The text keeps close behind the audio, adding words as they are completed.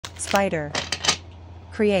Spider.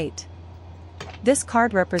 Create. This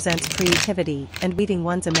card represents creativity and weaving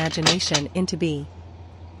one's imagination into ing.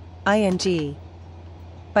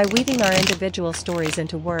 By weaving our individual stories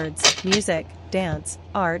into words, music, dance,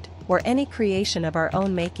 art, or any creation of our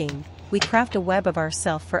own making, we craft a web of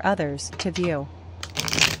ourself for others to view.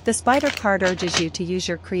 The Spider card urges you to use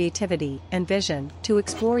your creativity and vision to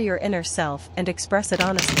explore your inner self and express it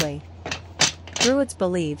honestly. Druids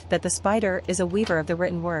believe that the spider is a weaver of the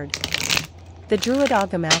written word. The Druid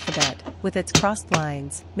Ogham alphabet, with its crossed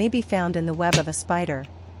lines, may be found in the web of a spider.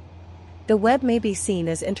 The web may be seen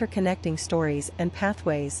as interconnecting stories and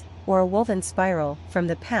pathways, or a woven spiral from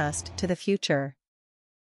the past to the future.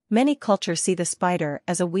 Many cultures see the spider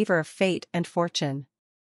as a weaver of fate and fortune.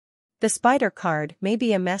 The Spider card may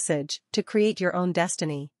be a message to create your own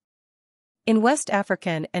destiny. In West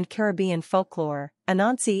African and Caribbean folklore,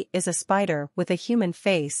 Anansi is a spider with a human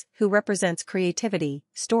face who represents creativity,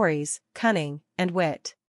 stories, cunning, and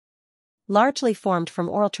wit. Largely formed from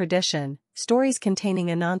oral tradition, stories containing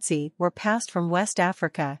Anansi were passed from West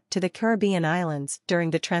Africa to the Caribbean islands during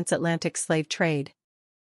the transatlantic slave trade.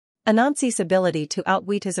 Anansi's ability to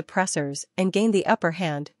outwit his oppressors and gain the upper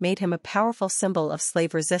hand made him a powerful symbol of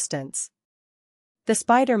slave resistance. The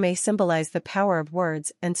spider may symbolize the power of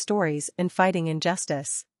words and stories in fighting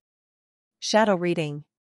injustice. Shadow reading.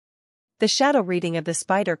 The shadow reading of the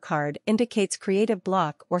Spider card indicates creative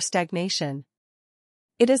block or stagnation.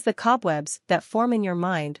 It is the cobwebs that form in your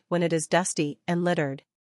mind when it is dusty and littered.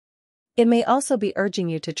 It may also be urging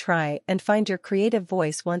you to try and find your creative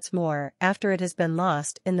voice once more after it has been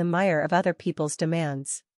lost in the mire of other people's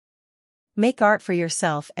demands. Make art for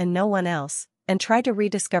yourself and no one else, and try to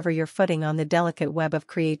rediscover your footing on the delicate web of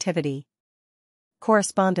creativity.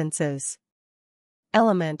 Correspondences.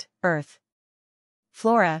 Element, earth.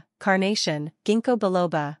 Flora, carnation, ginkgo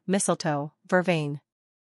biloba, mistletoe, vervain.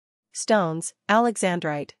 Stones,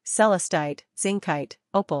 alexandrite, celestite, zincite,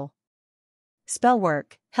 opal.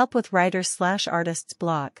 Spellwork, help with writer/artist's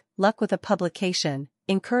block, luck with a publication,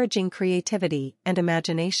 encouraging creativity and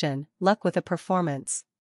imagination, luck with a performance.